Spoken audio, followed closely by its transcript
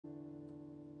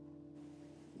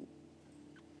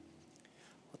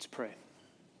Let's pray.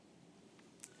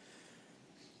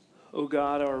 O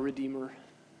God, our Redeemer,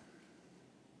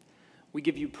 we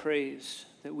give you praise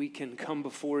that we can come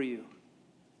before you.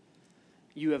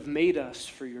 You have made us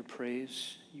for your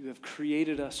praise. You have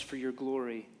created us for your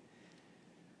glory.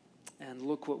 And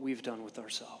look what we've done with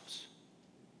ourselves.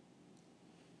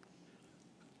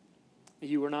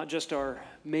 You are not just our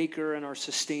maker and our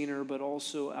sustainer, but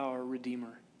also our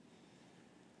Redeemer.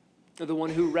 The one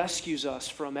who rescues us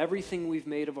from everything we've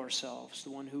made of ourselves. The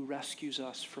one who rescues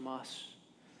us, from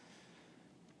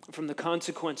the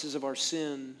consequences of our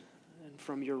sin, and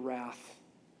from your wrath.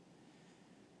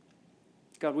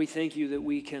 God, we thank you that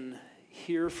we can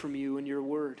hear from you in your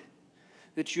word,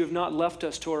 that you have not left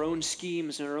us to our own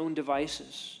schemes and our own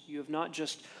devices. You have not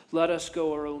just let us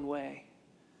go our own way,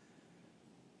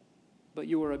 but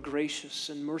you are a gracious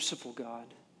and merciful God,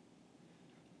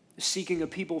 seeking a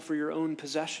people for your own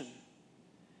possession,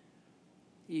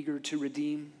 eager to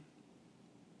redeem,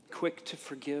 quick to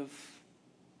forgive,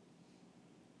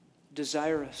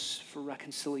 desirous for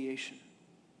reconciliation.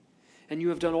 And you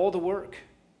have done all the work.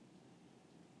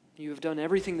 You have done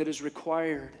everything that is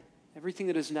required, everything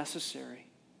that is necessary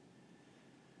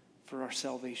for our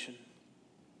salvation.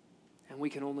 And we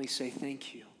can only say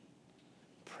thank you,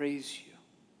 praise you.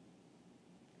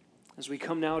 As we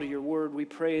come now to your word, we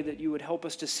pray that you would help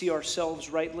us to see ourselves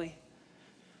rightly.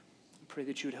 We pray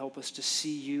that you would help us to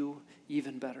see you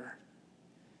even better.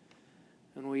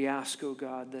 And we ask, oh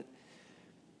God, that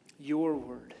your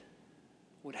word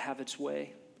would have its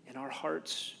way in our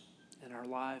hearts and our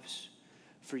lives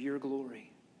for your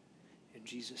glory. In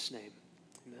Jesus' name,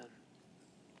 amen.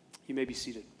 You may be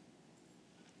seated.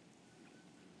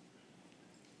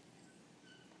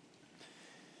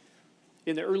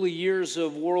 In the early years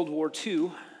of World War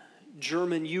II,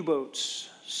 German U-boats,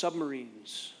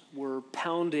 submarines, were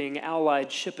pounding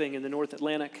Allied shipping in the North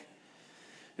Atlantic.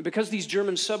 And because these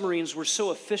German submarines were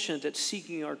so efficient at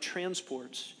seeking our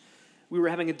transports, we were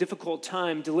having a difficult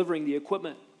time delivering the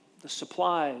equipment, the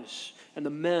supplies, and the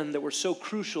men that were so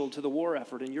crucial to the war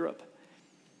effort in Europe.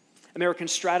 American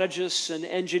strategists and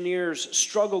engineers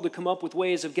struggled to come up with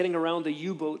ways of getting around the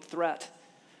U-boat threat.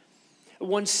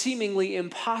 One seemingly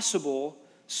impossible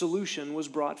solution was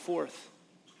brought forth.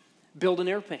 Build an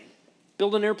airplane.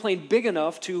 Build an airplane big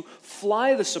enough to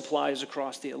fly the supplies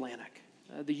across the Atlantic.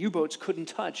 The U-boats couldn't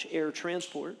touch air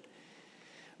transport,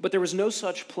 but there was no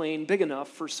such plane big enough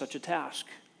for such a task,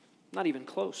 not even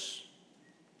close.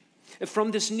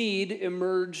 From this need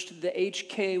emerged the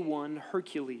HK-1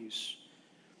 Hercules.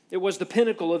 It was the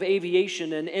pinnacle of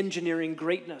aviation and engineering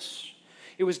greatness.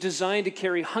 It was designed to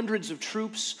carry hundreds of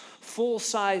troops,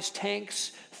 full-size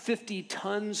tanks, 50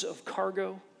 tons of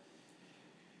cargo.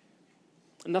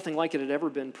 Nothing like it had ever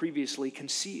been previously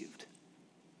conceived.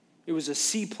 It was a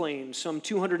seaplane, some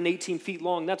 218 feet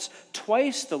long. That's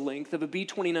twice the length of a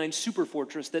B-29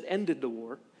 Superfortress that ended the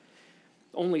war,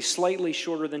 only slightly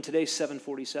shorter than today's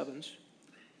 747s,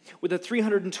 with a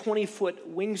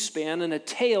 320-foot wingspan and a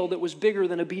tail that was bigger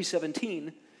than a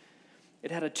B-17.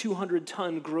 It had a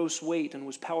 200-ton gross weight and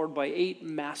was powered by 8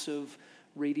 massive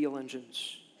radial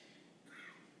engines.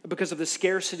 Because of the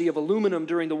scarcity of aluminum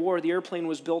during the war, the airplane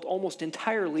was built almost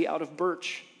entirely out of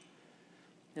birch.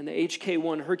 And the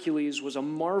HK-1 Hercules was a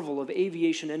marvel of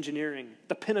aviation engineering,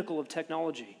 the pinnacle of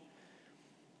technology.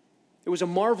 It was a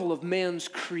marvel of man's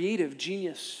creative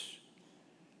genius.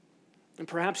 And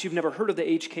perhaps you've never heard of the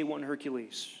HK-1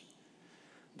 Hercules.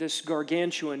 This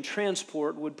gargantuan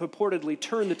transport would purportedly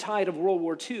turn the tide of World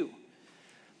War II.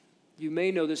 You may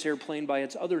know this airplane by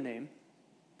its other name,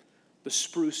 the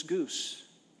Spruce Goose.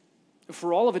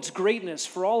 For all of its greatness,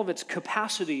 for all of its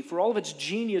capacity, for all of its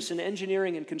genius in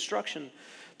engineering and construction,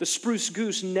 the Spruce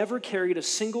Goose never carried a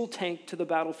single tank to the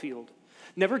battlefield,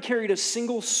 never carried a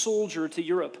single soldier to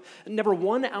Europe, and never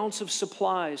 1 ounce of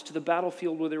supplies to the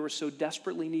battlefield where they were so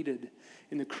desperately needed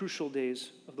in the crucial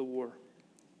days of the war.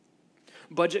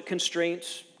 Budget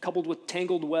constraints, coupled with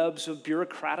tangled webs of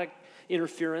bureaucratic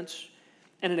interference,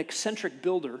 and an eccentric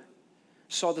builder,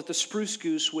 saw that the Spruce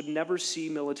Goose would never see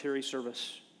military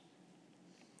service.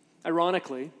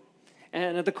 Ironically,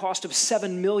 and at the cost of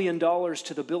 $7 million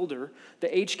to the builder, the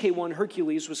HK-1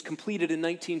 Hercules was completed in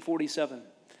 1947,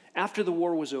 after the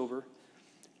war was over,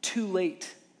 too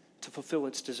late to fulfill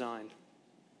its design.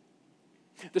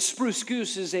 The Spruce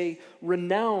Goose is a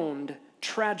renowned,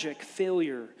 tragic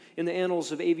failure in the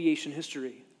annals of aviation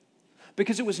history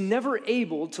because it was never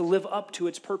able to live up to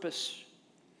its purpose.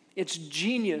 Its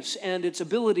genius and its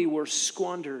ability were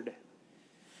squandered.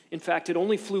 In fact, it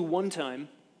only flew 1 time,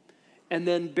 and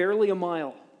then barely a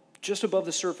mile, just above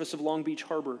the surface of Long Beach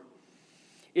Harbor.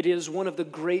 It is one of the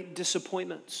great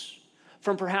disappointments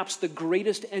from perhaps the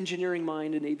greatest engineering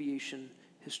mind in aviation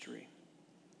history.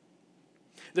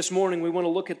 This morning, we want to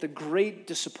look at the great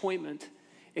disappointment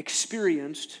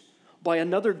experienced by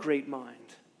another great mind,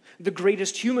 the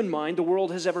greatest human mind the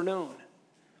world has ever known,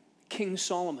 King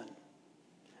Solomon.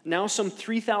 Now some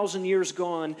 3,000 years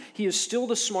gone, he is still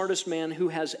the smartest man who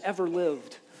has ever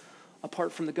lived,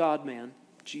 apart from the God-man,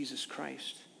 Jesus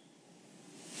Christ.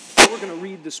 What we're going to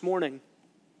read this morning,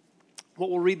 what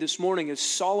we'll read this morning is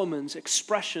Solomon's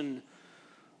expression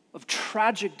of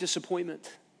tragic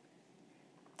disappointment.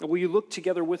 Will you look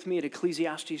together with me at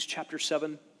Ecclesiastes chapter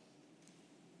 7?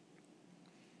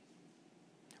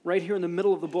 Right here in the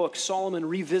middle of the book, Solomon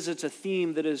revisits a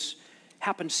theme that has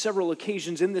happened several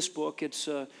occasions in this book. It's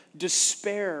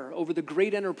despair over the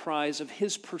great enterprise of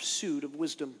his pursuit of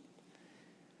wisdom.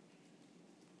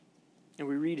 And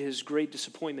we read his great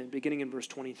disappointment beginning in verse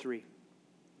 23.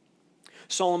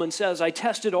 Solomon says, I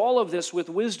tested all of this with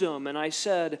wisdom, and I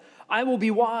said, I will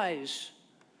be wise.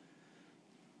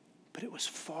 But it was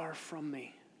far from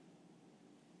me.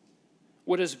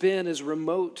 What has been is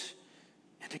remote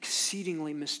and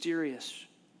exceedingly mysterious.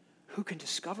 Who can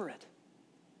discover it?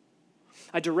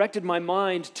 I directed my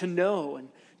mind to know and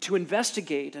to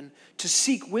investigate and to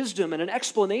seek wisdom and an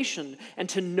explanation and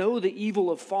to know the evil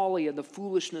of folly and the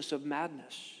foolishness of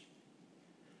madness.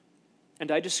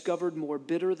 And I discovered more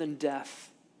bitter than death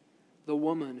the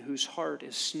woman whose heart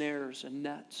is snares and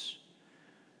nets,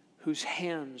 whose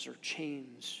hands are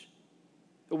chains.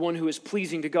 The one who is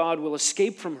pleasing to God will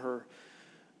escape from her,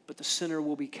 but the sinner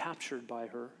will be captured by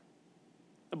her.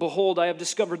 Behold, I have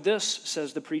discovered this,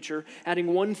 says the preacher, adding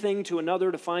one thing to another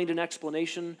to find an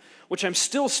explanation, which I'm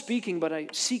still seeking, but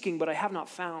I have not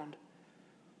found.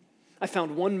 I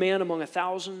found one man among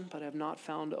 1,000, but I have not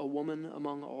found a woman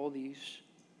among all these.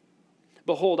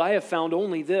 Behold, I have found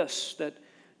only this, that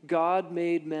God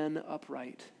made men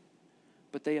upright,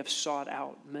 but they have sought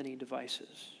out many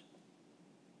devices.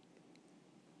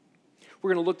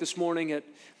 We're going to look this morning at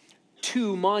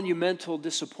two monumental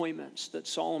disappointments that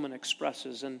Solomon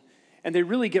expresses, and they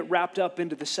really get wrapped up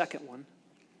into the second one.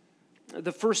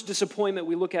 The first disappointment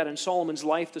we look at in Solomon's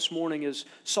life this morning is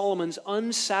Solomon's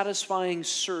unsatisfying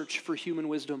search for human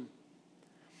wisdom.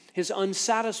 His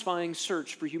unsatisfying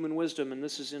search for human wisdom, and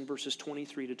this is in verses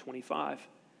 23 to 25.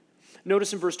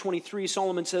 Notice in verse 23,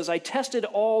 Solomon says, I tested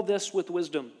all this with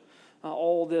wisdom.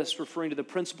 All this referring to the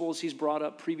principles he's brought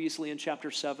up previously in chapter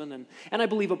 7, and I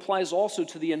believe applies also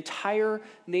to the entire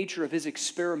nature of his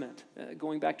experiment,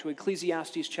 going back to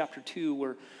Ecclesiastes chapter 2,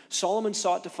 where Solomon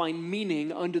sought to find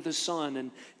meaning under the sun and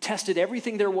tested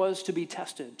everything there was to be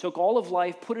tested, took all of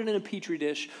life, put it in a petri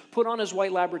dish, put on his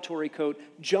white laboratory coat,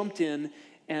 jumped in,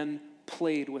 and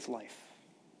played with life.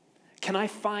 Can I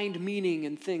find meaning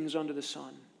in things under the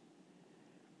sun?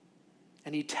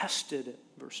 And he tested it,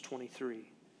 verse 23.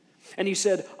 And he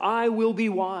said, I will be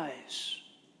wise.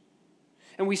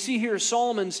 And we see here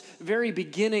Solomon's very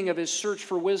beginning of his search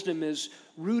for wisdom is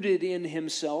rooted in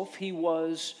himself. He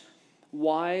was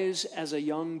wise as a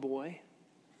young boy,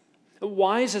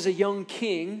 wise as a young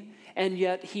king, and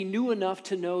yet he knew enough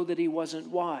to know that he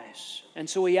wasn't wise. And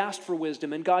so he asked for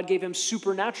wisdom, and God gave him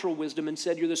supernatural wisdom and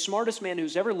said, you're the smartest man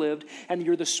who's ever lived, and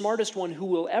you're the smartest one who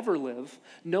will ever live.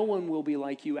 No one will be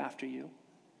like you after you.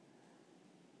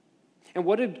 And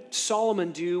what did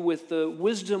Solomon do with the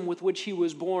wisdom with which he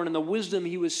was born and the wisdom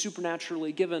he was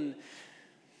supernaturally given?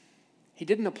 He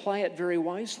didn't apply it very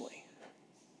wisely.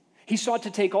 He sought to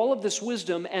take all of this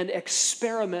wisdom and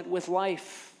experiment with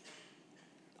life.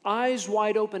 Eyes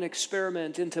wide open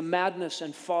experiment into madness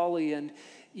and folly and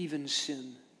even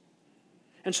sin.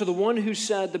 And so the one who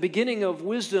said the beginning of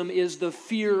wisdom is the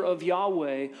fear of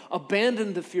Yahweh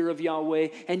abandoned the fear of Yahweh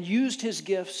and used his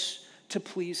gifts to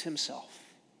please himself,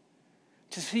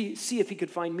 to see if he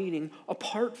could find meaning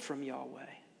apart from Yahweh.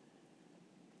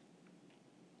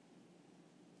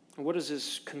 And what is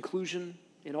his conclusion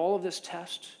in all of this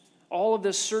test? All of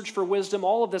this search for wisdom,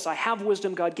 all of this, I have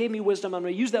wisdom, God gave me wisdom, I'm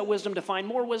going to use that wisdom to find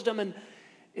more wisdom, and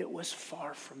it was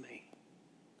far from me,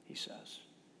 he says.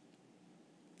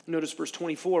 Notice verse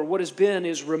 24, what has been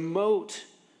is remote,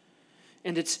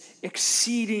 and it's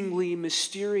exceedingly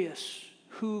mysterious.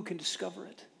 Who can discover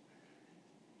it?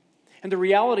 And the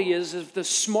reality is, if the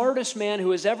smartest man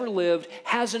who has ever lived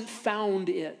hasn't found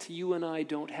it, you and I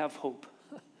don't have hope.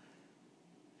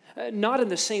 Not in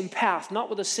the same path, not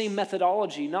with the same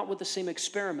methodology, not with the same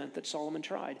experiment that Solomon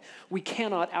tried. We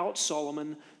cannot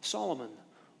out-Solomon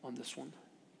on this one.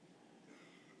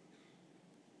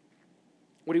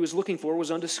 What he was looking for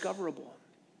was undiscoverable.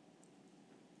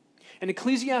 In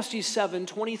Ecclesiastes 7,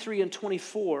 23 and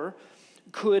 24,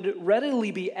 could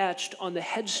readily be etched on the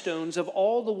headstones of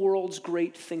all the world's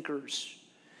great thinkers.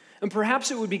 And perhaps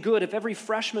it would be good if every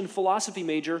freshman philosophy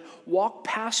major walked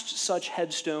past such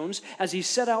headstones as he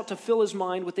set out to fill his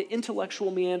mind with the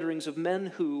intellectual meanderings of men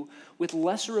who, with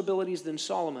lesser abilities than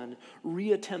Solomon,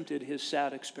 reattempted his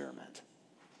sad experiment.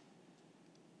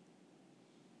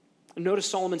 Notice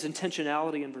Solomon's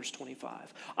intentionality in verse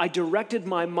 25. I directed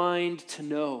my mind to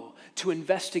know, to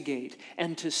investigate,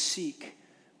 and to seek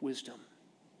wisdom.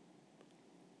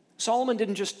 Solomon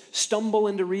didn't just stumble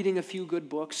into reading a few good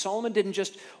books. Solomon didn't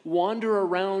just wander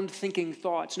around thinking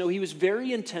thoughts. No, he was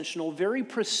very intentional, very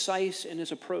precise in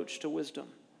his approach to wisdom.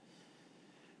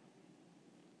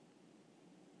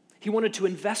 He wanted to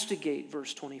investigate,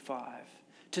 verse 25,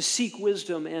 to seek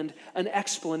wisdom and an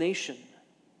explanation.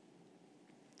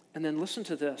 And then listen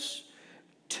to this,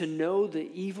 to know the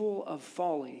evil of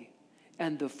folly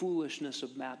and the foolishness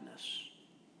of madness.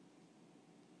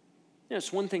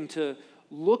 It's one thing to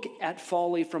look at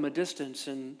folly from a distance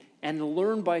and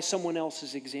learn by someone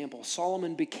else's example.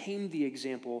 Solomon became the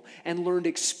example and learned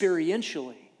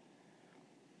experientially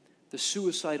the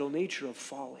suicidal nature of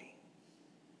folly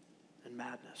and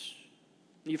madness.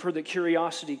 You've heard that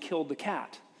curiosity killed the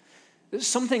cat.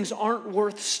 Some things aren't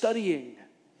worth studying.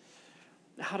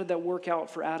 How did that work out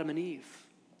for Adam and Eve?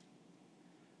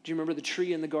 Do you remember the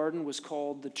tree in the garden was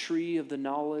called the tree of the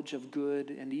knowledge of good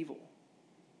and evil?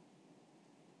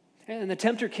 And the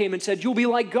tempter came and said, you'll be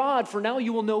like God, for now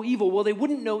you will know evil. Well, they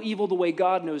wouldn't know evil the way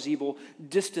God knows evil,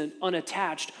 distant,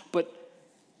 unattached, but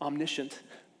omniscient.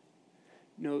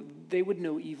 No, they would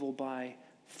know evil by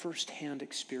firsthand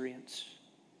experience.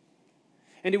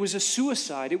 And it was a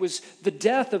suicide. It was the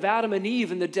death of Adam and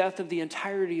Eve and the death of the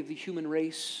entirety of the human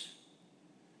race.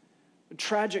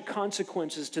 Tragic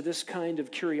consequences to this kind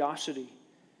of curiosity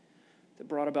that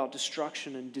brought about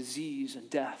destruction and disease and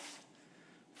death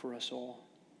for us all.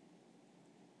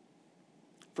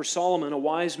 For Solomon, a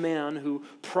wise man who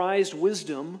prized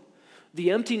wisdom,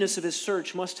 the emptiness of his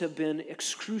search must have been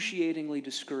excruciatingly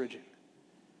discouraging.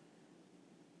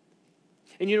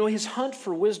 And you know, his hunt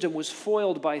for wisdom was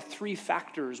foiled by three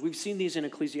factors. We've seen these in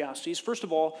Ecclesiastes. First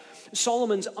of all,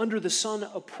 Solomon's under-the-sun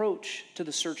approach to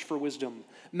the search for wisdom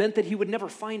meant that he would never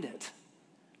find it.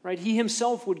 Right? He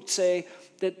himself would say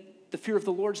that the fear of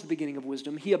the Lord is the beginning of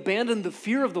wisdom. He abandoned the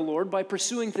fear of the Lord by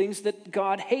pursuing things that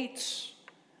God hates.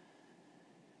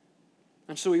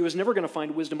 And so he was never going to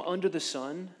find wisdom under the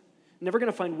sun, never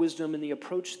going to find wisdom in the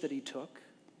approach that he took.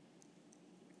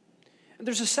 And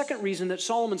there's a second reason that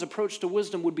Solomon's approach to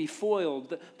wisdom would be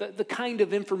foiled. The kind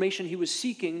of information he was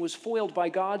seeking was foiled by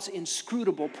God's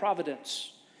inscrutable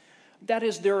providence. That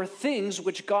is, there are things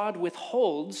which God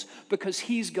withholds because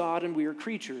he's God and we are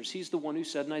creatures. He's the one who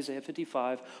said in Isaiah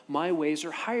 55, my ways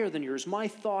are higher than yours, my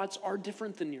thoughts are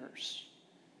different than yours.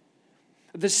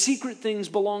 The secret things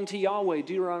belong to Yahweh,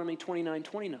 Deuteronomy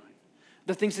 29:29.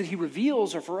 The things that he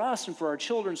reveals are for us and for our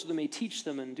children so they may teach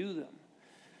them and do them.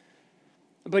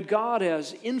 But God,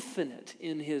 as infinite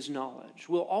in his knowledge,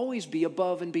 will always be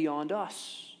above and beyond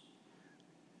us.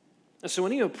 And so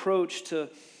any approach to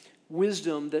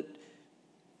wisdom that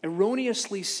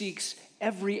erroneously seeks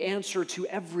every answer to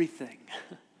everything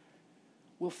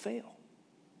will fail.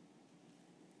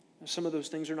 Some of those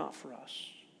things are not for us.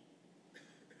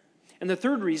 And the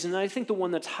third reason, and I think the one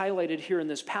that's highlighted here in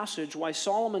this passage, why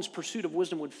Solomon's pursuit of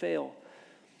wisdom would fail,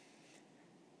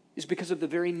 is because of the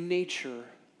very nature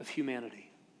of humanity.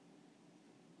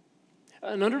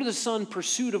 An under-the-sun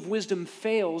pursuit of wisdom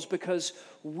fails because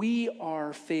we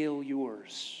are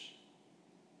failures.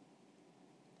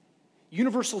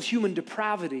 Universal human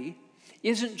depravity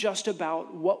isn't just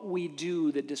about what we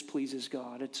do that displeases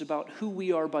God. It's about who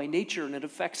we are by nature, and it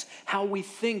affects how we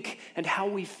think and how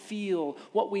we feel,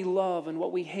 what we love and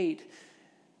what we hate.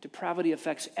 Depravity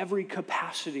affects every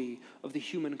capacity of the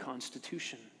human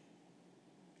constitution.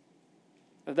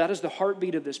 That is the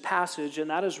heartbeat of this passage, and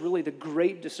that is really the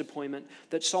great disappointment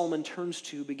that Solomon turns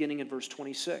to beginning in verse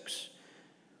 26.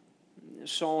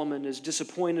 Solomon is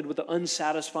disappointed with the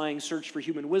unsatisfying search for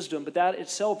human wisdom, but that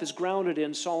itself is grounded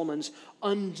in Solomon's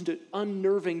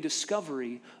unnerving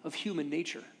discovery of human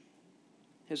nature.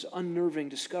 His unnerving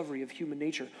discovery of human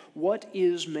nature. What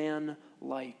is man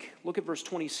like? Look at verse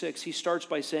 26. He starts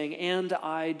by saying, and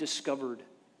I discovered.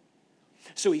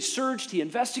 So he searched, he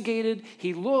investigated,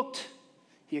 he looked,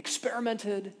 he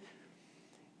experimented,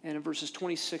 and in verses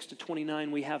 26 to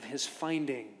 29, we have his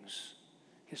findings.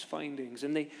 His findings.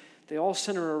 And they all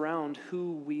center around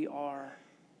who we are.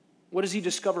 What does he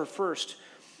discover first?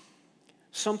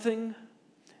 Something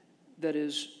that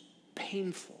is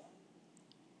painful.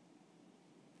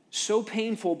 So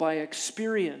painful by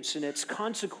experience and its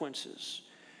consequences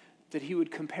that he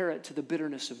would compare it to the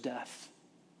bitterness of death.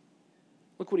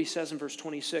 Look what he says in verse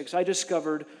 26. I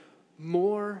discovered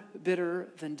more bitter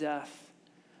than death,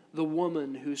 the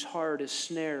woman whose heart is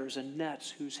snares and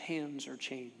nets, whose hands are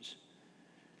chains.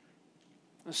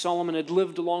 Solomon had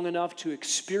lived long enough to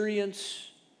experience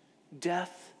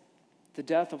death, the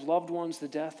death of loved ones, the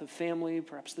death of family,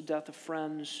 perhaps the death of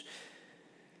friends.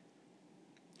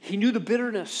 He knew the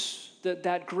bitterness that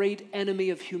that great enemy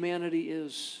of humanity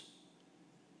is.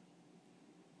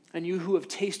 And you who have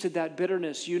tasted that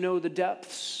bitterness, you know the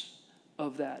depths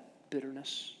of that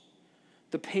bitterness,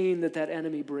 the pain that that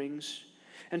enemy brings.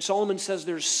 And Solomon says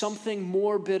there's something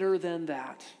more bitter than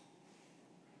that,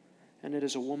 and it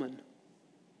is a woman.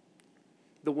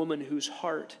 The woman whose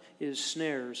heart is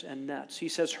snares and nets. He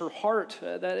says her heart,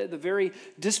 the very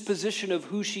disposition of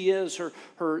who she is,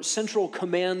 her central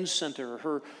command center,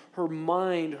 her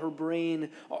mind, her brain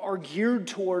are geared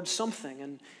towards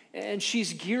something. And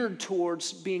she's geared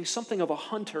towards being something of a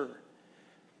hunter.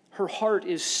 Her heart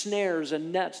is snares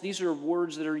and nets. These are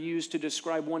words that are used to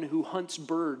describe one who hunts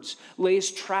birds,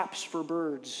 lays traps for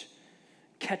birds,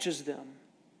 catches them.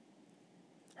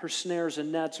 Her snares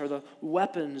and nets are the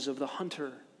weapons of the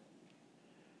hunter.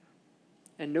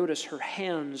 And notice her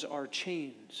hands are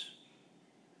chains.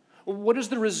 What is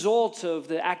the result of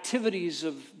the activities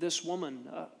of this woman?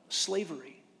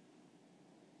 Slavery.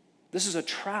 This is a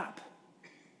trap.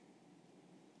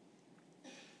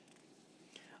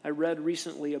 I read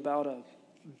recently about a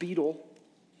beetle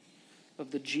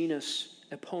of the genus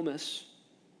Epomus.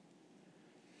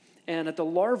 And at the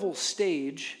larval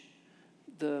stage,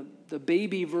 the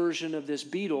baby version of this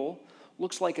beetle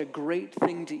looks like a great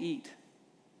thing to eat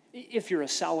if you're a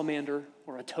salamander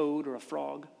or a toad or a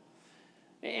frog.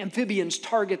 Amphibians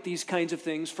target these kinds of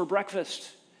things for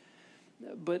breakfast.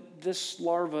 But this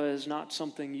larva is not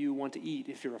something you want to eat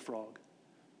if you're a frog.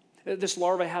 This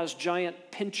larva has giant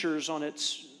pincers on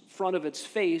its front of its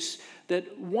face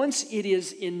that once it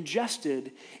is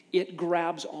ingested, it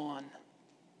grabs on.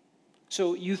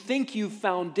 So you think you've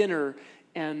found dinner,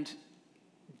 and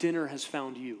dinner has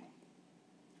found you.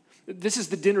 This is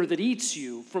the dinner that eats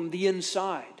you from the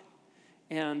inside,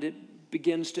 and it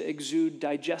begins to exude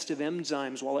digestive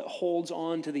enzymes while it holds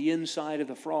on to the inside of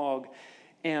the frog,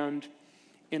 and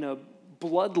in a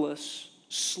bloodless,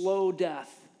 slow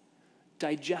death,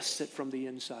 digests it from the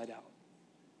inside out.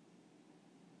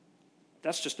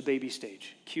 That's just the baby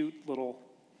stage. Cute little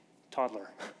toddler.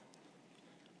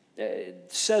 It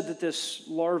said that this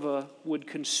larva would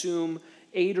consume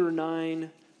 8 or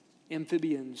 9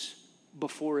 amphibians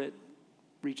before it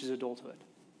reaches adulthood.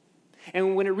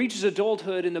 And when it reaches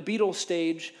adulthood in the beetle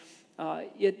stage,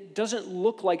 it doesn't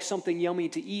look like something yummy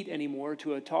to eat anymore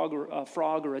to a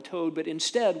frog or a toad, but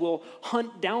instead will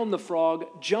hunt down the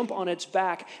frog, jump on its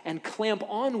back, and clamp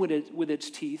on with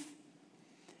its teeth,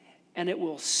 and it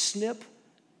will snip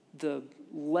the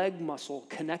leg muscle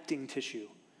connecting tissue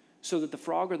so that the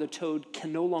frog or the toad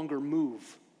can no longer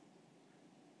move,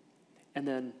 and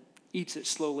then eats it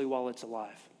slowly while it's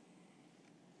alive.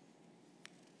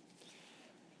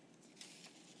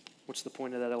 What's the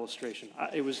point of that illustration?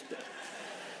 It was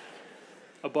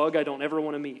a bug I don't ever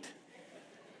want to meet.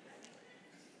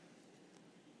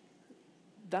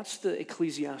 That's the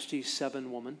Ecclesiastes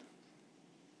 7 woman.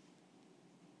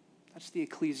 That's the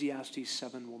Ecclesiastes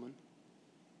 7 woman.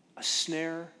 A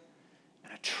snare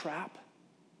and a trap.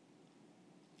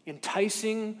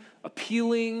 Enticing,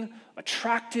 appealing,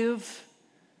 attractive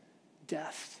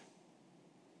death.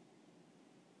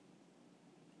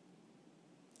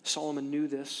 Solomon knew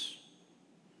this.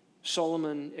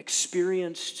 Solomon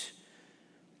experienced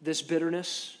this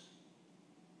bitterness.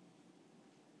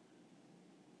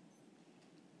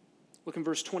 Look in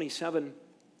verse 27.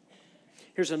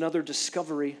 Here's another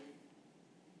discovery.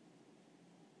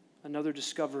 Another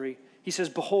discovery. He says,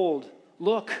 behold,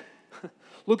 look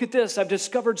at this. I've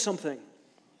discovered something.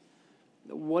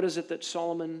 What is it that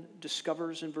Solomon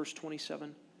discovers in verse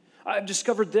 27? I've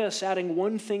discovered this, adding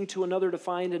one thing to another to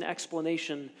find an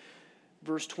explanation.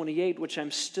 Verse 28, which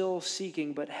I'm still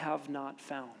seeking but have not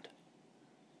found.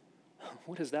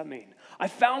 What does that mean? I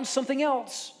found something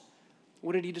else.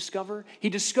 What did he discover? He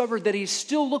discovered that he's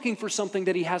still looking for something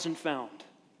that he hasn't found.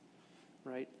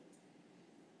 Right?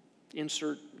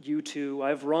 Insert you two. I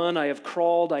have run, I have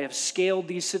crawled, I have scaled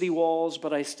these city walls,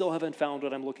 but I still haven't found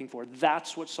what I'm looking for.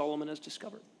 That's what Solomon has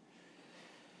discovered.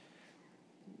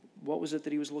 What was it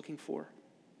that he was looking for?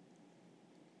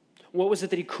 What was it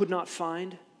that he could not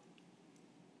find?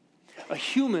 A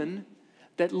human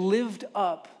that lived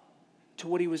up to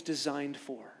what he was designed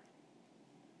for.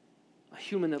 A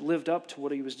human that lived up to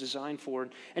what he was designed for.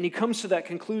 And he comes to that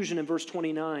conclusion in verse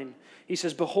 29. He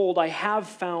says, "Behold, I have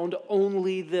found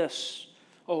only this."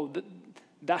 Oh,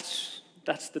 that's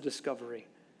the discovery.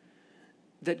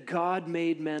 That God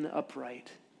made men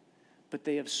upright, but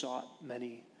they have sought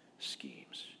many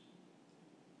schemes.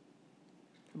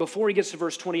 Before he gets to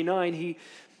verse 29, he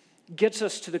gets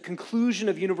us to the conclusion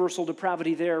of universal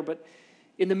depravity there, but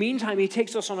in the meantime, he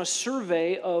takes us on a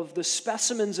survey of the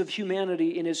specimens of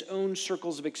humanity in his own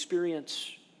circles of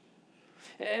experience.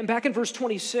 And back in verse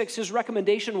 26, his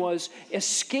recommendation was,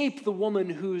 escape the woman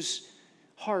whose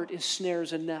heart is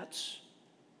snares and nets.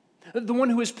 The one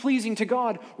who is pleasing to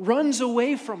God runs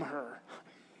away from her.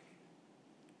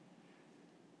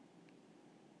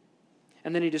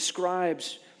 And then he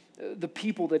describes the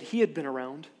people that he had been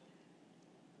around.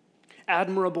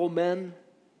 Admirable men,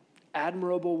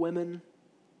 admirable women.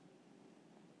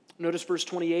 Notice verse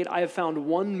 28, I have found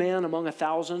one man among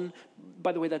 1,000.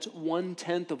 By the way, that's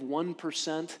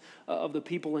 0.1% of the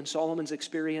people in Solomon's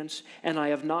experience. And I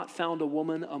have not found a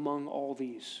woman among all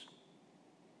these.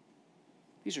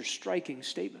 These are striking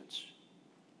statements.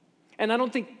 And I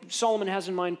don't think Solomon has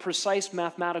in mind precise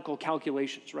mathematical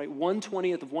calculations, right?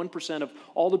 1/20th of 1% of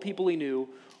all the people he knew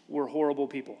were horrible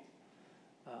people.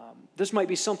 This might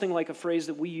be something like a phrase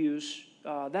that we use.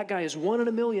 That guy is 1 in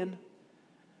a million.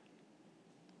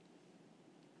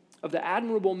 Of the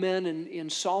admirable men in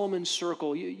Solomon's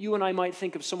circle, you and I might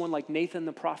think of someone like Nathan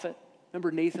the prophet.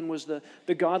 Remember, Nathan was the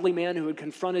godly man who had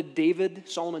confronted David,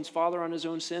 Solomon's father, on his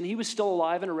own sin. He was still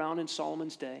alive and around in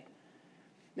Solomon's day.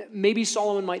 Maybe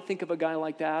Solomon might think of a guy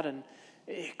like that and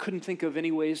couldn't think of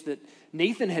any ways that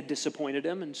Nathan had disappointed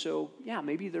him. And so, yeah,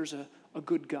 maybe there's a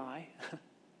good guy.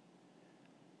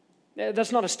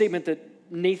 That's not a statement that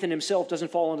Nathan himself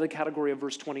doesn't fall into the category of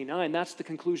verse 29. That's the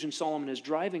conclusion Solomon is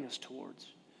driving us towards.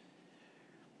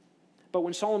 But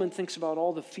when Solomon thinks about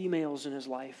all the females in his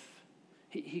life,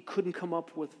 he couldn't come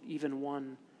up with even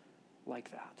one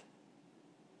like that.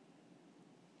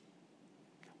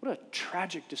 What a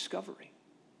tragic discovery.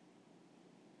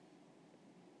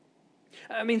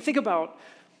 I mean, think about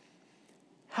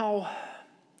how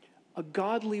a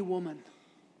godly woman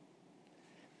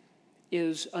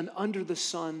is an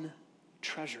under-the-sun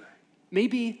treasure.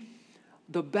 Maybe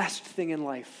the best thing in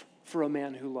life for a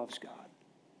man who loves God.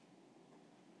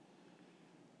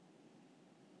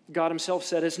 God himself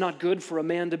said, it's not good for a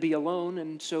man to be alone,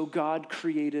 and so God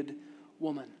created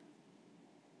woman.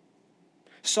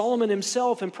 Solomon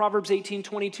himself in Proverbs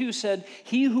 18:22 said,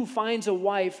 he who finds a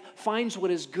wife finds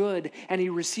what is good, and he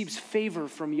receives favor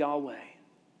from Yahweh.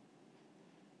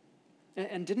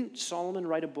 And didn't Solomon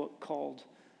write a book called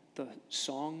The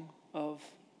Song of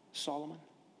Solomon?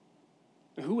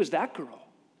 Who was that girl?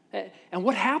 And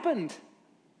what happened?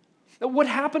 What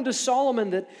happened to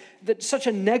Solomon that such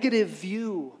a negative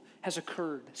view has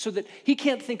occurred so that he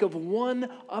can't think of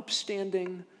one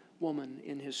upstanding woman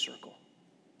in his circle?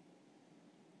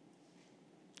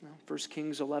 Well, 1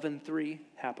 Kings 11:3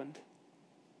 happened.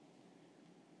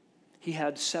 He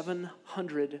had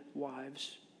 700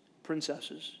 wives,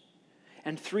 princesses,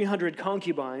 and 300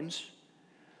 concubines,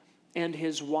 and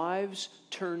his wives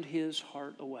turned his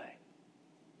heart away.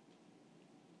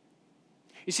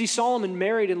 You see, Solomon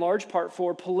married in large part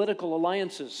for political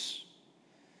alliances.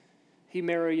 He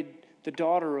married the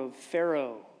daughter of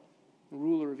Pharaoh,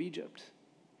 ruler of Egypt.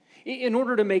 In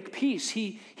order to make peace,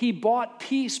 he bought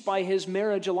peace by his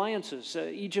marriage alliances.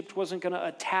 Egypt wasn't going to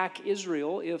attack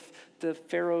Israel if the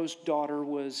Pharaoh's daughter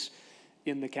was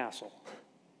in the castle.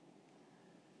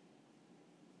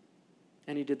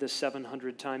 And he did this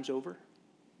 700 times over.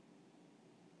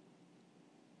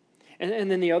 And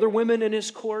then the other women in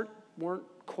his court weren't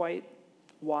quite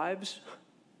wives.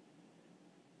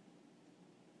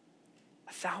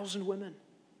 1,000 women.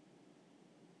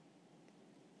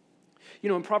 You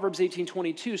know, in Proverbs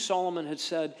 18:22, Solomon had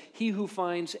said, he who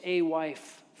finds a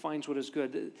wife finds what is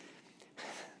good.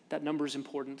 That number is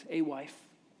important. A wife.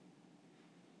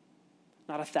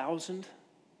 Not 1,000.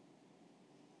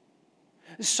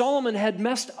 Solomon had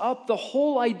messed up the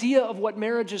whole idea of what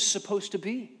marriage is supposed to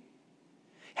be.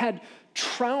 Had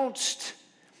trounced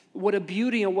what a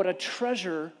beauty and what a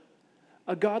treasure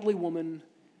a godly woman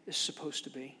is supposed to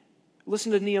be.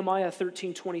 Listen to Nehemiah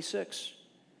 13:26.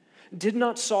 Did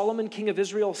not Solomon, king of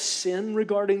Israel, sin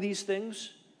regarding these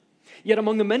things? Yet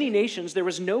among the many nations there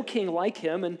was no king like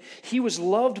him, and he was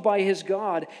loved by his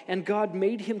God, and God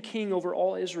made him king over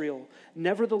all Israel.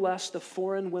 Nevertheless, the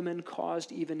foreign women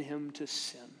caused even him to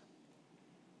sin.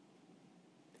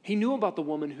 He knew about the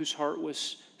woman whose heart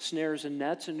was snares and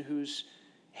nets and whose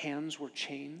hands were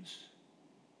chains.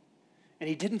 And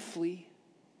he didn't flee.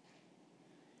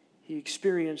 He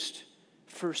experienced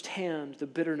firsthand the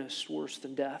bitterness worse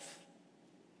than death.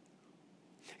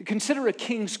 Consider a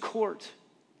king's court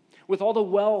with all the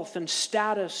wealth and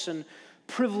status and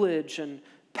privilege and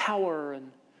power.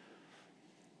 And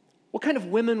what kind of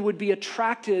women would be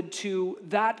attracted to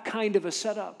that kind of a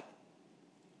setup?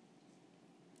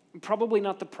 Probably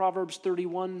not the Proverbs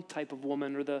 31 type of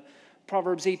woman or the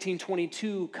Proverbs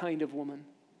 18:22 kind of woman.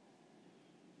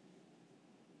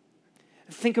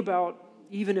 Think about,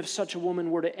 even if such a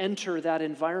woman were to enter that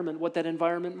environment, what that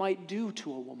environment might do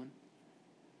to a woman.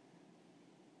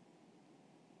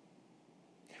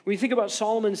 When you think about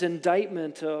Solomon's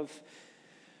indictment of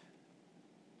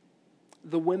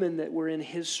the women that were in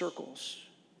his circles,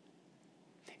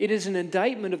 it is an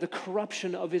indictment of the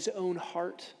corruption of his own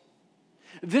heart.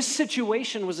 This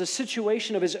situation was a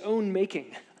situation of his own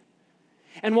making.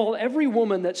 And while every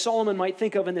woman that Solomon might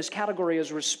think of in this category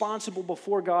is responsible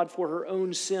before God for her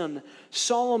own sin,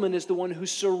 Solomon is the one who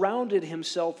surrounded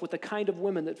himself with the kind of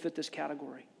women that fit this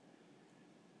category.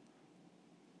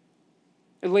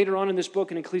 And later on in this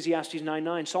book, in Ecclesiastes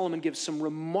 9:9, Solomon gives some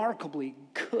remarkably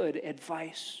good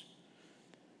advice.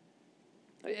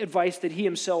 Advice that he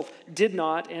himself did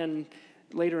not and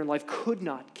later in life could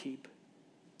not keep.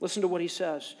 Listen to what he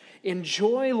says.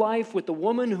 Enjoy life with the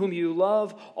woman whom you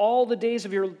love all the days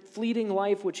of your fleeting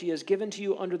life which he has given to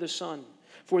you under the sun.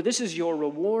 For this is your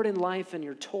reward in life and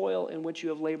your toil in which you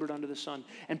have labored under the sun.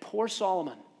 And poor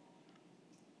Solomon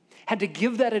had to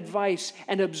give that advice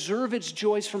and observe its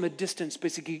joys from a distance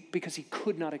because he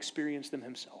could not experience them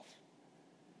himself.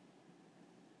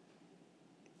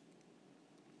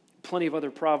 Plenty of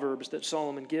other proverbs that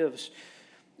Solomon gives,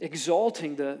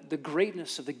 exalting the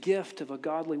greatness of the gift of a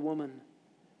godly woman.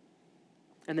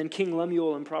 And then King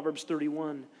Lemuel in Proverbs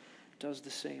 31 does the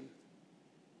same.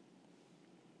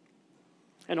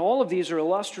 And all of these are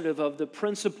illustrative of the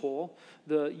principle,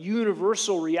 the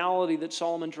universal reality that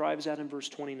Solomon drives at in verse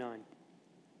 29.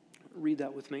 Read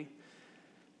that with me.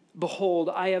 Behold,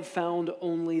 I have found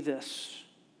only this,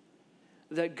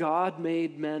 that God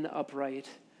made men upright,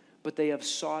 but they have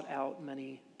sought out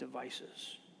many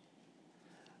devices.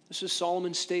 This is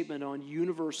Solomon's statement on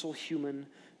universal human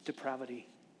depravity.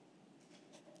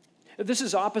 This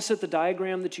is opposite the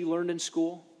diagram that you learned in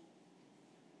school.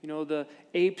 You know, the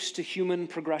apes to human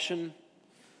progression,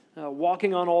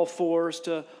 walking on all fours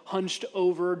to hunched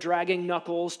over, dragging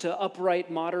knuckles to upright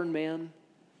modern man.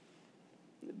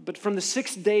 But from the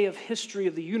sixth day of history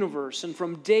of the universe and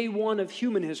from day one of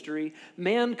human history,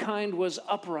 mankind was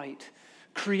upright,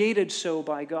 created so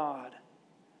by God.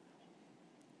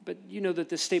 But you know that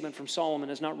this statement from Solomon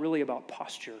is not really about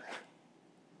posture.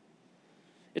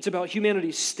 It's about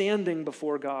humanity standing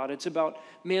before God. It's about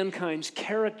mankind's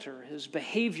character, his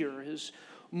behavior, his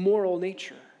moral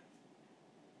nature.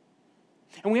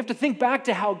 And we have to think back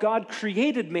to how God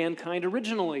created mankind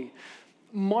originally.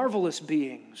 Marvelous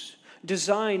beings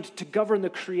designed to govern the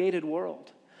created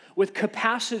world with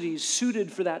capacities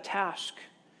suited for that task.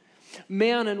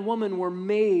 Man and woman were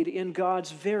made in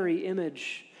God's very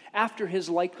image, after his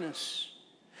likeness,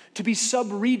 to be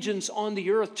sub-regents on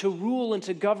the earth, to rule and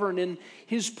to govern in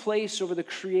his place over the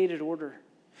created order.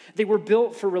 They were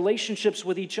built for relationships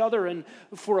with each other and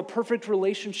for a perfect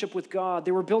relationship with God.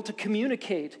 They were built to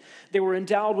communicate. They were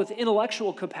endowed with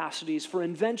intellectual capacities for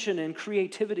invention and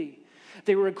creativity.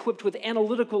 They were equipped with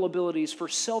analytical abilities for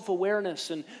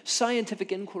self-awareness and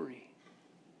scientific inquiry.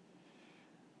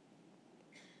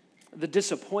 The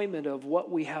disappointment of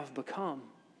what we have become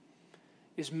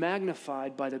is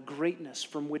magnified by the greatness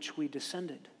from which we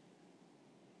descended.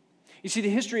 You see, the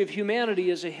history of humanity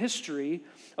is a history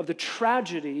of the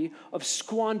tragedy of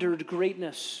squandered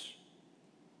greatness.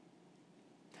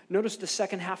 Notice the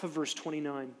second half of verse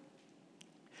 29.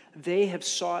 They have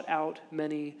sought out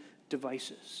many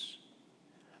devices.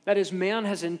 That is, man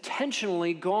has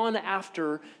intentionally gone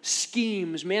after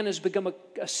schemes. Man has become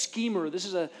a schemer. This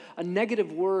is a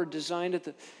negative word designed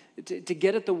to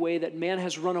get at the way that man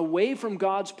has run away from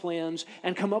God's plans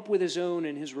and come up with his own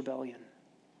in his rebellion.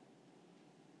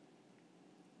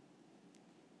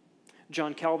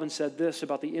 John Calvin said this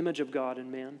about the image of God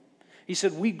in man. He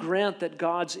said, "We grant that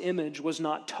God's image was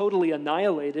not totally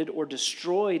annihilated or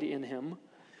destroyed in him,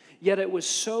 yet it was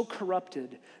so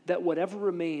corrupted that whatever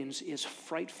remains is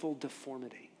frightful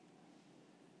deformity."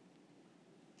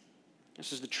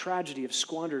 This is the tragedy of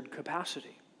squandered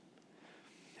capacity.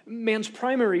 Man's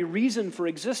primary reason for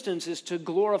existence is to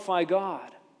glorify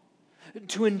God,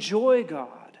 to enjoy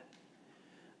God.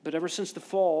 But ever since the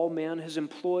fall, man has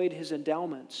employed his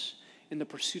endowments in the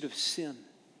pursuit of sin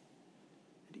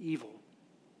and evil.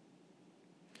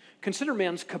 Consider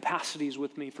man's capacities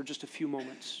with me for just a few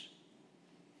moments.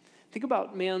 Think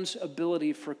about man's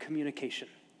ability for communication.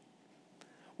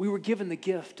 We were given the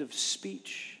gift of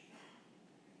speech.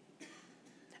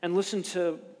 And listen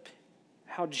to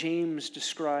how James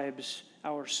describes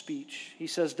our speech. He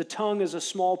says, the tongue is a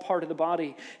small part of the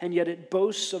body, and yet it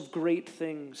boasts of great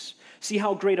things. See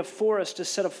how great a forest is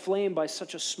set aflame by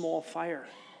such a small fire.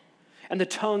 And the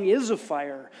tongue is a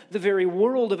fire, the very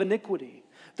world of iniquity.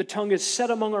 The tongue is set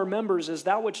among our members as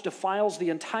that which defiles the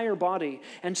entire body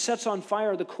and sets on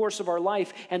fire the course of our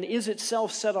life and is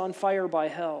itself set on fire by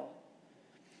hell.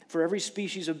 For every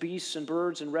species of beasts and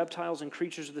birds and reptiles and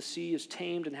creatures of the sea is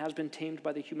tamed and has been tamed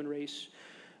by the human race.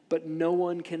 But no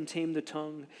one can tame the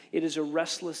tongue. It is a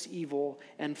restless evil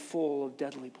and full of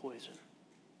deadly poison.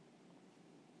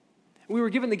 We were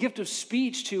given the gift of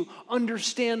speech to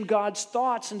understand God's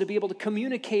thoughts and to be able to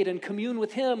communicate and commune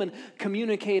with Him and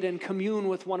communicate and commune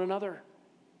with one another.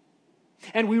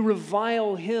 And we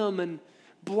revile Him and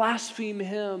blaspheme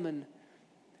Him and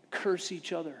curse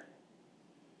each other.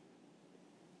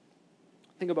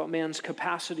 Think about man's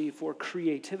capacity for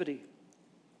creativity.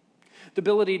 The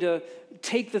ability to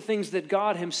take the things that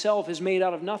God Himself has made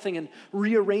out of nothing and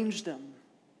rearrange them.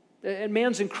 And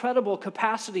man's incredible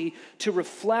capacity to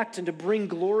reflect and to bring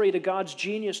glory to God's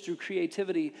genius through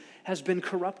creativity has been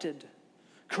corrupted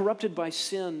by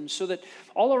sin, so that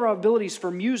all our abilities for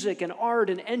music and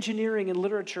art and engineering and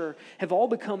literature have all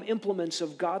become implements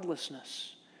of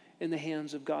godlessness in the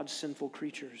hands of God's sinful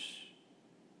creatures.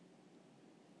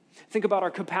 Think about our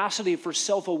capacity for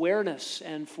self-awareness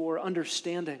and for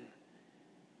understanding.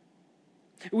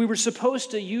 We were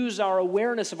supposed to use our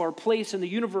awareness of our place in the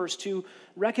universe to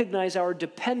recognize our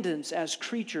dependence as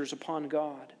creatures upon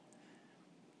God.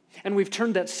 And we've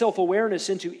turned that self-awareness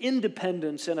into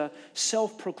independence and a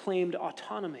self-proclaimed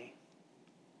autonomy.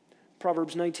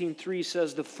 Proverbs 19:3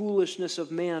 says, the foolishness of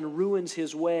man ruins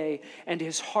his way, and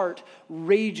his heart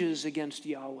rages against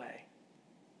Yahweh.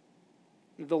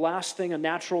 The last thing a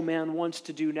natural man wants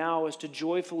to do now is to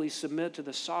joyfully submit to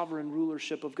the sovereign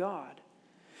rulership of God.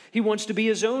 He wants to be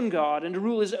his own God and to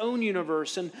rule his own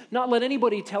universe and not let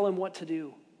anybody tell him what to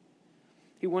do.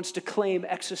 He wants to claim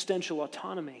existential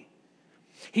autonomy.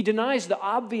 He denies the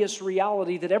obvious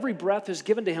reality that every breath is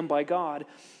given to him by God.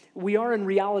 We are in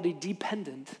reality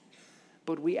dependent,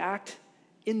 but we act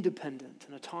independent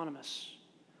and autonomous.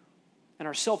 And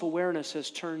our self-awareness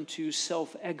has turned to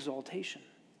self-exaltation.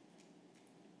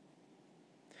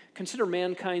 Consider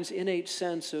mankind's innate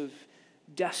sense of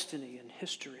destiny and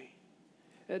history.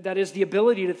 That is the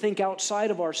ability to think outside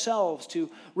of ourselves, to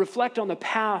reflect on the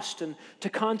past and to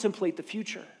contemplate the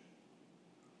future.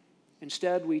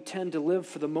 Instead, we tend to live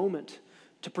for the moment.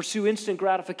 To pursue instant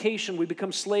gratification, we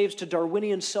become slaves to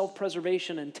Darwinian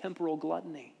self-preservation and temporal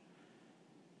gluttony.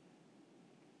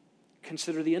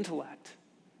 Consider the intellect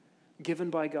given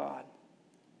by God.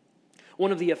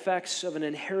 One of the effects of an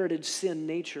inherited sin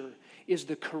nature is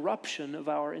the corruption of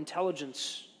our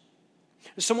intelligence.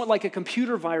 Somewhat like a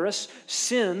computer virus,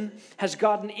 sin has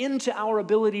gotten into our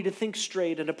ability to think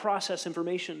straight and to process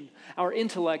information. Our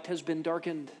intellect has been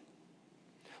darkened.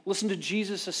 Listen to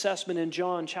Jesus' assessment in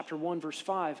John chapter 1, verse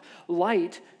 5.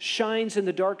 Light shines in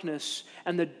the darkness,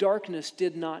 and the darkness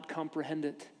did not comprehend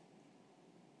it.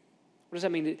 What does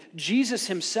that mean? Jesus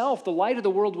Himself, the light of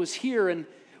the world, was here, and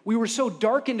we were so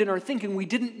darkened in our thinking we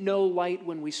didn't know light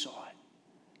when we saw it.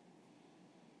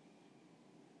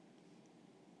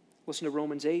 Listen to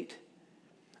Romans 8.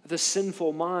 The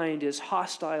sinful mind is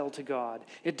hostile to God.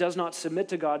 It does not submit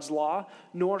to God's law,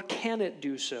 nor can it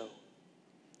do so.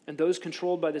 And those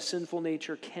controlled by the sinful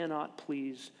nature cannot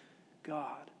please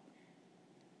God.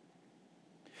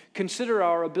 Consider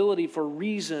our ability for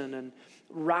reason and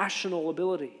rational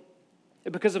ability.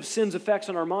 Because of sin's effects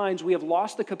on our minds, we have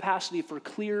lost the capacity for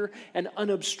clear and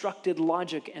unobstructed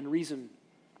logic and reason.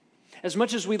 As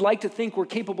much as we'd like to think we're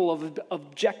capable of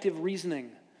objective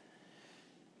reasoning,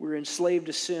 we're enslaved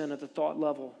to sin at the thought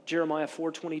level. Jeremiah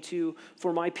 4:22,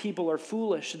 for my people are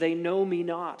foolish, they know me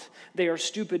not. They are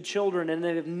stupid children, and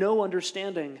they have no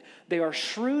understanding. They are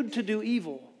shrewd to do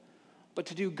evil, but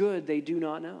to do good they do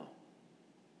not know.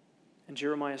 And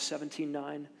Jeremiah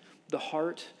 17:9, the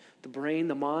heart, the brain,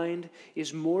 the mind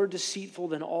is more deceitful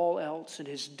than all else and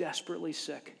is desperately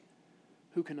sick.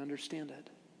 Who can understand it?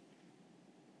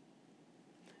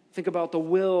 Think about the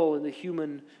will in the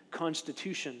human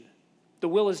constitution. The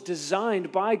will is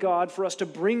designed by God for us to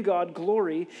bring God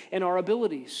glory in our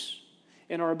abilities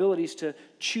to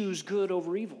choose good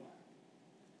over evil.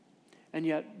 And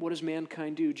yet, what does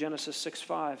mankind do? Genesis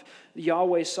 6:5.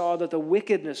 Yahweh saw that the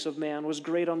wickedness of man was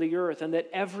great on the earth, and that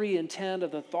every intent of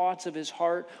the thoughts of his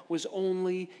heart was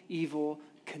only evil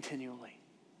continually.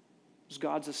 It was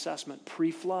God's assessment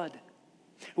pre-flood.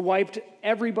 Wiped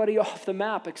everybody off the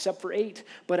map except for 8.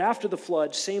 But after the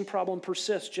flood, same problem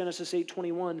persists. Genesis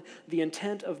 8:21, the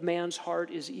intent of man's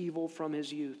heart is evil from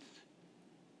his youth.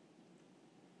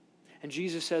 And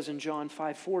Jesus says in John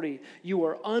 5:40, you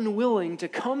are unwilling to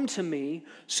come to me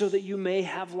so that you may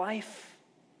have life.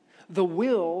 The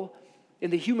will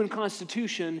in the human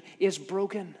constitution is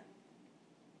broken,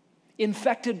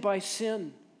 infected by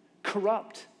sin,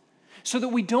 corrupt, so that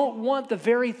we don't want the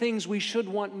very things we should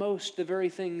want most, the very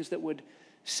things that would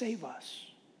save us.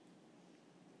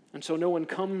 And so no one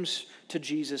comes to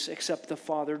Jesus except the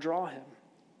Father draw him.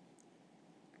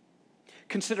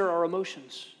 Consider our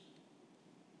emotions.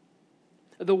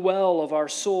 The well of our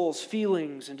soul's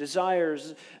feelings and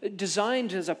desires,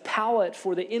 designed as a palette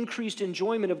for the increased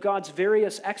enjoyment of God's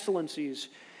various excellencies,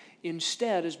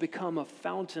 instead has become a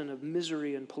fountain of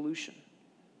misery and pollution.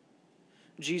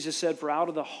 Jesus said, for out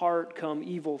of the heart come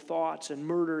evil thoughts and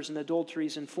murders and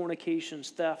adulteries and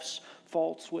fornications, thefts,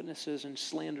 false witnesses, and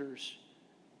slanders.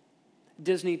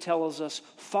 Disney tells us,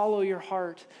 follow your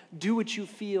heart, do what you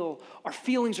feel. Our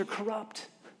feelings are corrupt,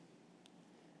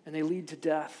 and they lead to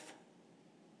death.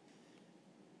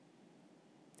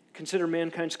 Consider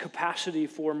mankind's capacity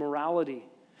for morality.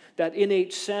 That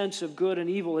innate sense of good and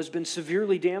evil has been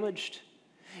severely damaged.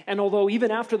 And although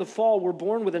even after the fall we're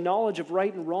born with a knowledge of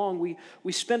right and wrong,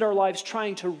 we spend our lives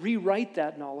trying to rewrite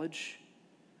that knowledge.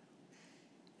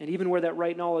 And even where that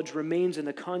right knowledge remains in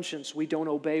the conscience, we don't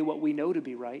obey what we know to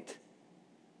be right.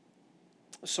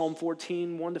 Psalm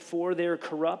 14, 1-4, they are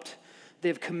corrupt. They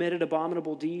have committed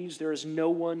abominable deeds. There is no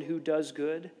one who does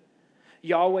good.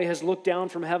 Yahweh has looked down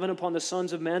from heaven upon the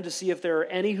sons of men to see if there are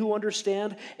any who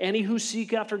understand, any who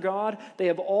seek after God. They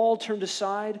have all turned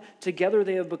aside. Together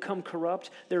they have become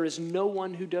corrupt. There is no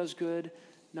one who does good,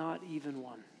 not even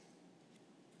one.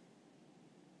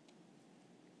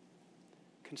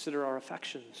 Consider our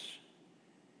affections,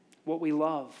 what we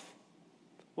love,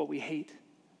 what we hate.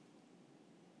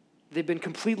 They've been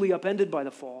completely upended by the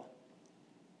fall.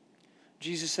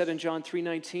 Jesus said in John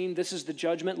 3:19, this is the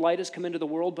judgment. Light has come into the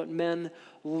world, but men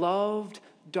loved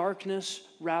darkness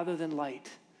rather than light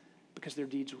because their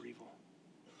deeds were evil.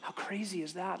 How crazy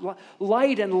is that?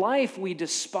 Light and life we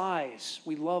despise.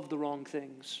 We love the wrong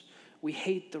things. We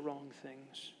hate the wrong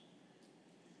things.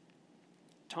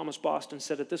 Thomas Boston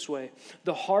said it this way,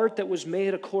 the heart that was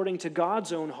made according to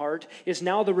God's own heart is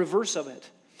now the reverse of it.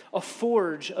 A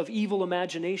forge of evil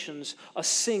imaginations, a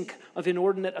sink of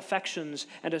inordinate affections,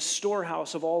 and a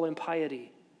storehouse of all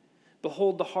impiety.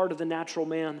 Behold the heart of the natural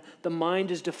man. The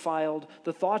mind is defiled.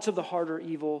 The thoughts of the heart are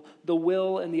evil. The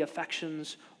will and the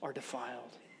affections are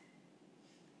defiled.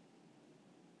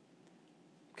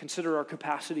 Consider our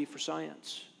capacity for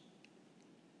science.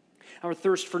 Our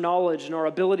thirst for knowledge and our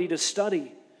ability to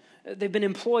study. They've been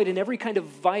employed in every kind of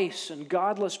vice and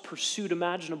godless pursuit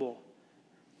imaginable.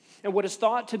 And what is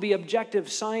thought to be objective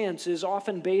science is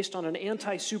often based on an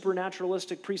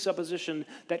anti-supernaturalistic presupposition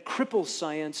that cripples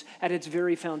science at its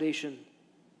very foundation.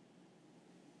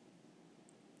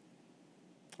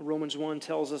 Romans 1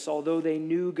 tells us, although they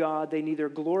knew God, they neither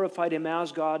glorified him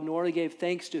as God nor gave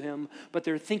thanks to him, but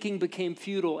their thinking became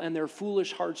futile and their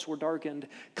foolish hearts were darkened.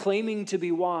 Claiming to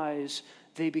be wise,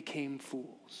 they became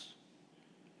fools.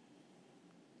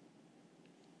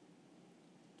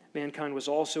 Mankind was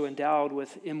also endowed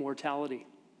with immortality,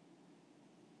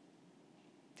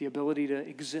 the ability to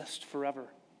exist forever.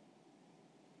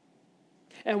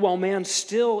 And while man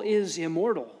still is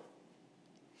immortal,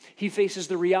 he faces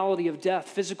the reality of death,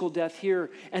 physical death here,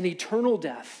 and eternal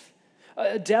death,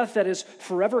 a death that is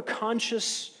forever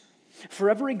conscious,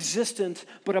 forever existent,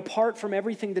 but apart from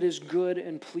everything that is good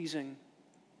and pleasing.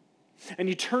 An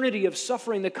eternity of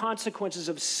suffering the consequences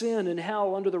of sin and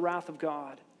hell under the wrath of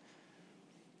God.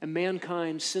 And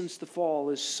mankind, since the fall,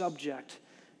 is subject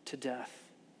to death.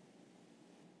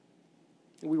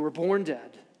 We were born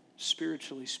dead,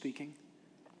 spiritually speaking.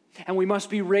 And we must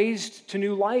be raised to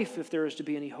new life if there is to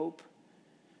be any hope.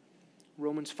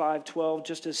 Romans 5:12,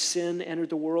 just as sin entered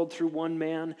the world through one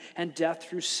man, and death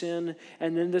through sin,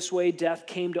 and in this way death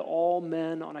came to all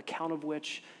men on account of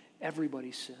which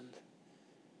everybody sinned.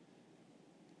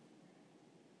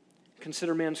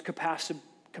 Consider man's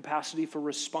capacity for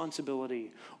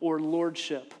responsibility or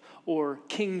lordship or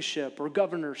kingship or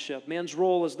governorship. Man's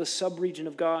role as the sub-region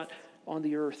of God on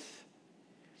the earth.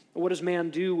 What does man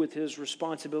do with his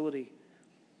responsibility?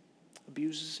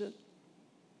 Abuses it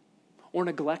or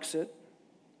neglects it.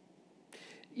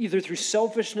 Either through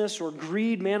selfishness or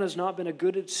greed, man has not been a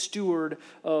good steward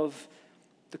of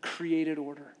the created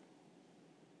order.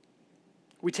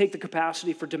 We take the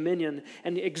capacity for dominion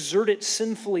and exert it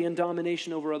sinfully in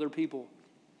domination over other people,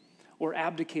 or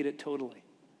abdicate it totally.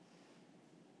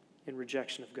 in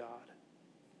rejection of God.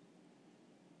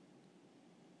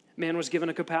 Man was given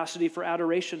a capacity for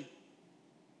adoration,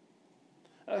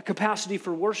 a capacity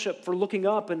for worship, for looking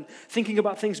up and thinking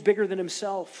about things bigger than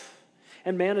himself.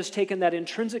 And man has taken that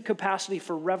intrinsic capacity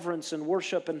for reverence and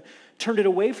worship and turned it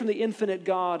away from the infinite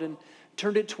God and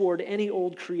turned it toward any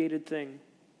old created thing.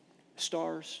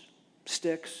 Stars,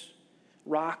 sticks,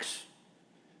 rocks,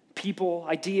 people,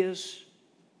 ideas,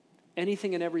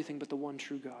 anything and everything but the one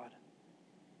true God.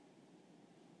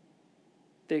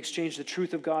 They exchanged the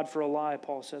truth of God for a lie,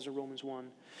 Paul says in Romans 1.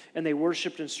 And they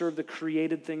worshiped and served the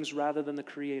created things rather than the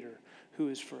Creator, who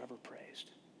is forever praised.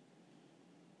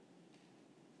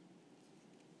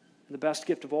 And the best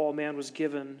gift of all, man was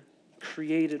given,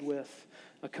 created with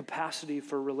a capacity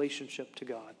for relationship to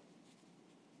God.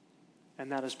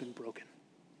 And that has been broken.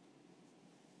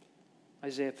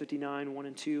 Isaiah 59, 1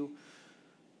 and 2.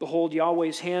 Behold,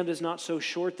 Yahweh's hand is not so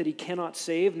short that he cannot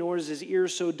save, nor is his ear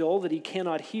so dull that he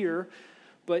cannot hear.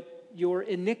 But your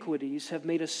iniquities have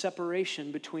made a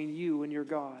separation between you and your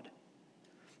God.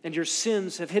 And your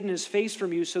sins have hidden his face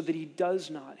from you so that he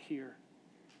does not hear.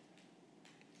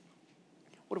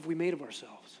 What have we made of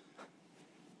ourselves?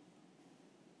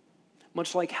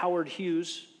 Much like Howard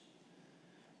Hughes,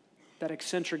 that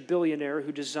eccentric billionaire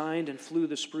who designed and flew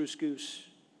the Spruce Goose.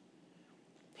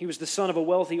 He was the son of a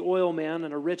wealthy oil man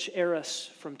and a rich heiress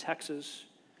from Texas.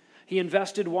 He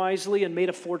invested wisely and made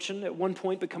a fortune, at one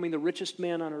point becoming the richest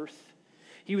man on earth.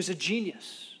 He was a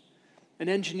genius, an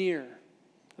engineer,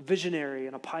 a visionary,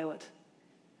 and a pilot.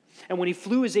 And when he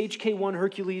flew his HK-1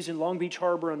 Hercules in Long Beach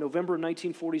Harbor in November of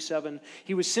 1947,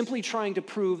 he was simply trying to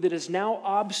prove that his now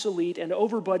obsolete and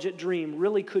over-budget dream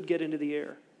really could get into the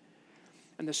air.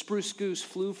 And the Spruce Goose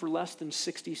flew for less than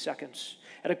 60 seconds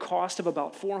at a cost of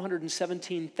about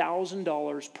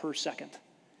 $417,000 per second,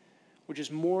 which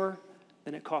is more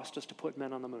than it cost us to put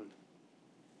men on the moon.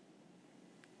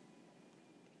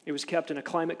 It was kept in a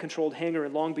climate-controlled hangar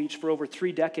in Long Beach for over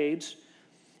 3 decades.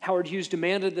 Howard Hughes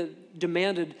demanded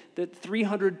that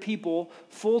 300 people,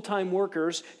 full-time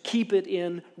workers, keep it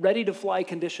in ready-to-fly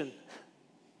condition.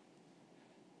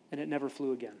 And it never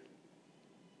flew again.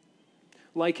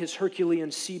 Like his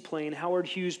Herculean seaplane, Howard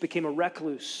Hughes became a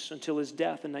recluse until his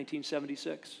death in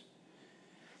 1976.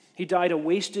 He died a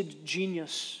wasted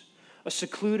genius, a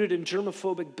secluded and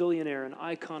germophobic billionaire, an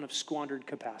icon of squandered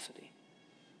capacity.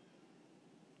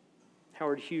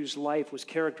 Howard Hughes' life was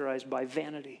characterized by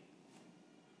vanity,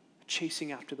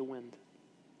 chasing after the wind.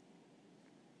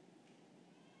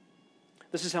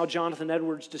 This is how Jonathan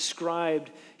Edwards described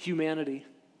humanity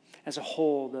as a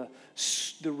whole, the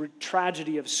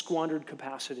tragedy of squandered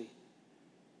capacity.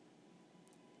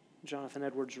 Jonathan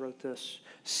Edwards wrote this: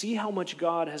 "See how much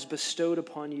God has bestowed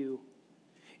upon you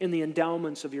in the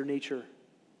endowments of your nature.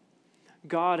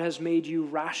 God has made you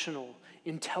rational,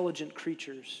 intelligent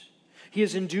creatures. He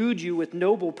has endued you with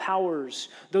noble powers,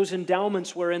 those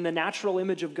endowments wherein the natural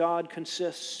image of God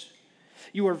consists.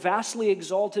 You are vastly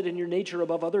exalted in your nature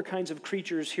above other kinds of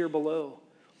creatures here below.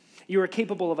 You are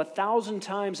capable of 1,000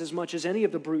 times as much as any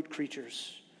of the brute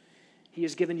creatures. He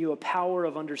has given you a power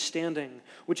of understanding,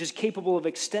 which is capable of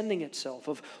extending itself,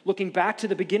 of looking back to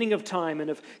the beginning of time and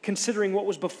of considering what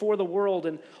was before the world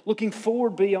and looking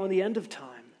forward beyond the end of time.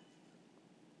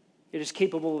 It is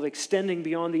capable of extending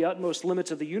beyond the utmost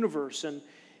limits of the universe, and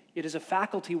it is a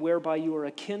faculty whereby you are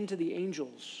akin to the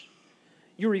angels.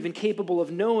 You are even capable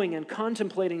of knowing and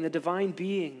contemplating the divine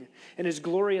being and his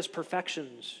glorious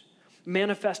perfections.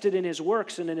 Manifested in his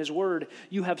works and in his word,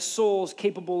 you have souls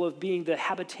capable of being the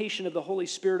habitation of the Holy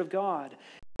Spirit of God,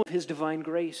 of his divine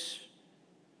grace.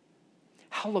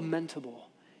 How lamentable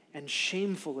and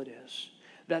shameful it is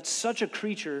that such a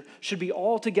creature should be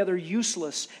altogether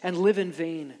useless and live in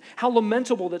vain. How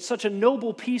lamentable that such a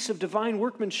noble piece of divine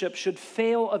workmanship should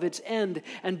fail of its end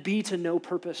and be to no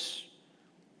purpose.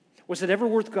 Was it ever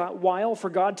worthwhile for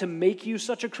God to make you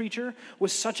such a creature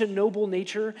with such a noble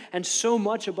nature and so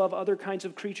much above other kinds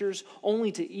of creatures, only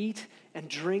to eat and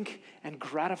drink and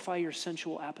gratify your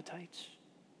sensual appetites?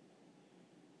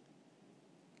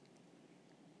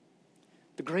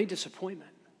 The great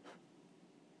disappointment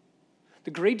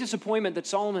that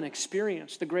Solomon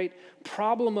experienced, the great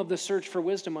problem of the search for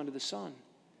wisdom under the sun,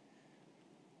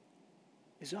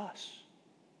 is us.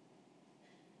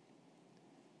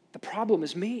 The problem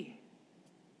is me.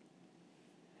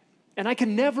 And I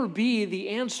can never be the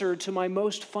answer to my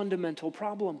most fundamental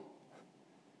problem.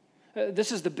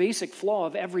 This is the basic flaw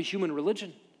of every human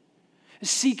religion.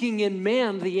 Seeking in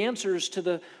man the answers to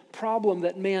the problem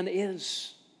that man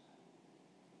is.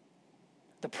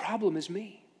 The problem is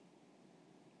me.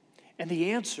 And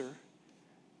the answer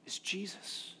is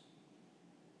Jesus.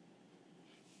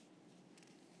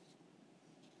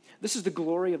 This is the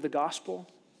glory of the gospel,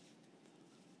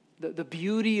 the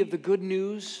beauty of the good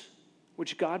news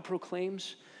which God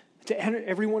proclaims to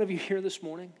every one of you here this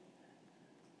morning.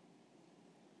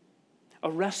 A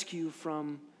rescue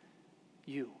from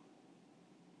you.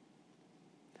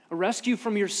 A rescue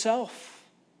from yourself,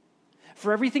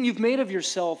 for everything you've made of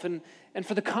yourself and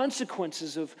for the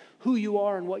consequences of who you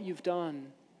are and what you've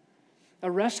done. A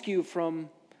rescue from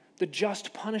the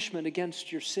just punishment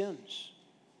against your sins.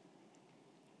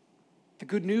 The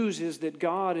good news is that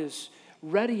God is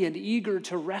ready and eager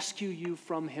to rescue you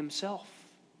from himself.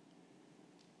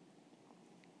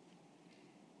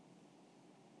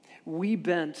 We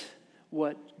bent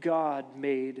what God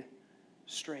made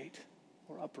straight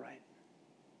or upright.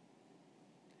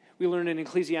 We learn in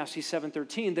Ecclesiastes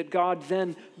 7:13 that God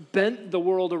then bent the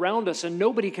world around us and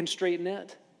nobody can straighten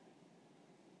it.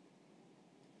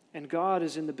 And God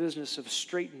is in the business of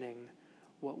straightening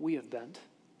what we have bent.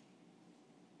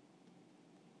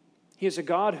 He is a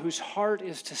God whose heart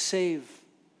is to save,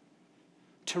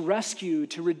 to rescue,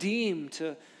 to redeem,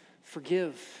 to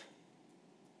forgive.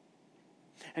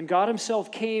 And God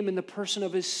himself came in the person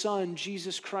of his Son,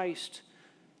 Jesus Christ,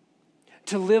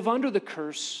 to live under the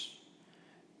curse,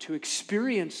 to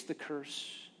experience the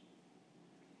curse,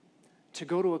 to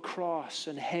go to a cross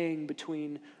and hang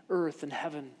between earth and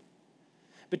heaven,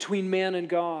 between man and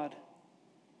God,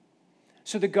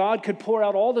 so that God could pour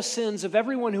out all the sins of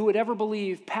everyone who would ever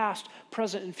believe, past,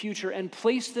 present, and future, and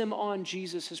place them on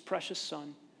Jesus, his precious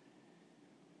Son.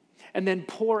 And then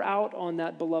pour out on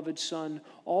that beloved Son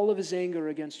all of his anger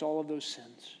against all of those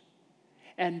sins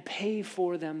and pay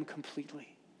for them completely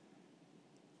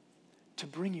to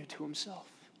bring you to himself,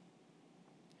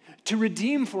 to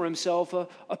redeem for himself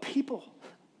a people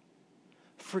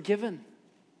forgiven,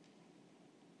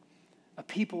 a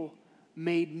people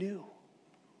made new,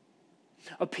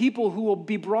 a people who will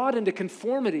be brought into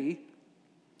conformity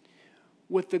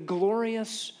with the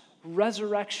glorious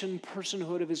resurrection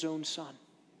personhood of his own Son.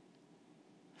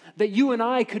 That you and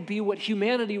I could be what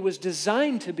humanity was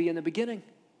designed to be in the beginning.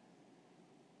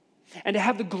 And to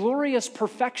have the glorious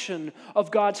perfection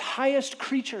of God's highest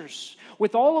creatures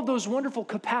with all of those wonderful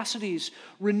capacities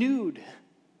renewed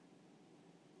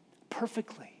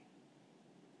perfectly.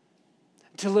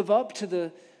 To live up to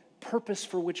the purpose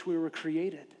for which we were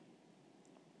created.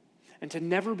 And to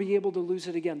never be able to lose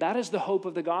it again. That is the hope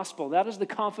of the gospel. That is the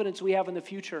confidence we have in the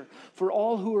future for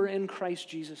all who are in Christ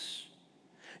Jesus.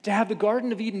 To have the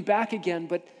Garden of Eden back again,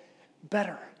 but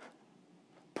better,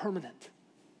 permanent,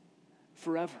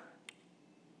 forever,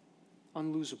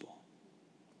 unlosable.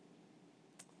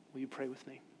 Will you pray with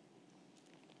me?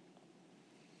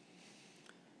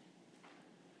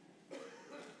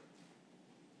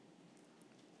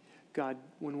 God,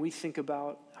 when we think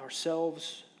about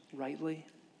ourselves rightly,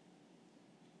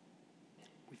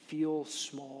 we feel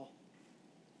small.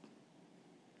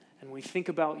 And we think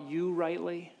about you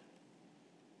rightly,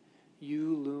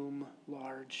 you loom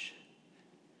large,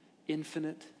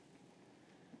 infinite,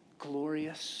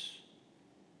 glorious,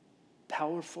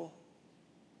 powerful,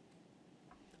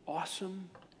 awesome,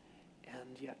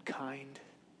 and yet kind,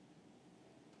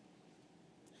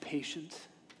 patient,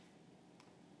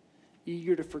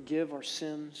 eager to forgive our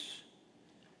sins,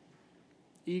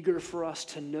 eager for us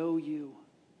to know you,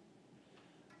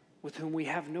 with whom we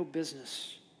have no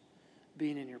business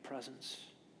being in your presence.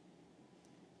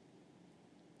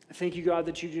 I thank you, God,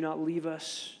 that you do not leave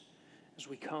us as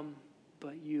we come,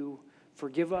 but you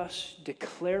forgive us,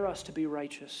 declare us to be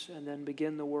righteous, and then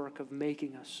begin the work of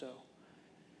making us so.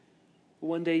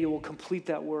 One day you will complete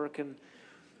that work, and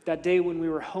that day when we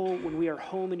are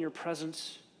home in your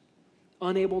presence,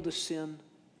 unable to sin,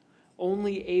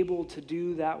 only able to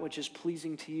do that which is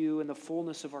pleasing to you in the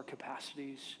fullness of our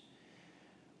capacities,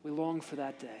 we long for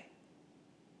that day.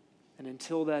 And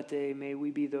until that day, may we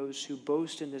be those who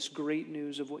boast in this great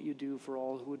news of what you do for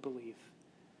all who would believe.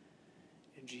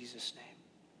 In Jesus' name.